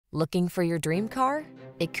Looking for your dream car?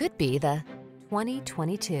 It could be the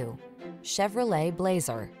 2022 Chevrolet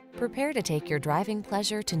Blazer. Prepare to take your driving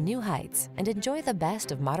pleasure to new heights and enjoy the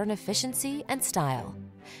best of modern efficiency and style.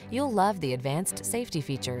 You'll love the advanced safety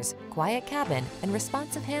features, quiet cabin, and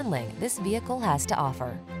responsive handling this vehicle has to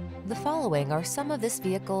offer. The following are some of this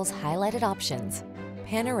vehicle's highlighted options: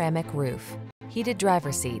 panoramic roof, heated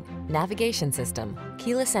driver's seat, navigation system,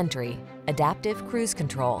 keyless entry, adaptive cruise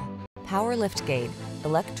control, power liftgate,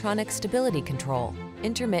 electronic stability control,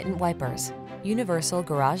 intermittent wipers, universal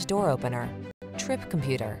garage door opener, trip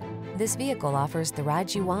computer. This vehicle offers the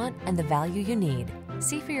ride you want and the value you need.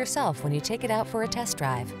 See for yourself when you take it out for a test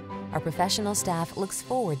drive. Our professional staff looks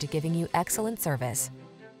forward to giving you excellent service.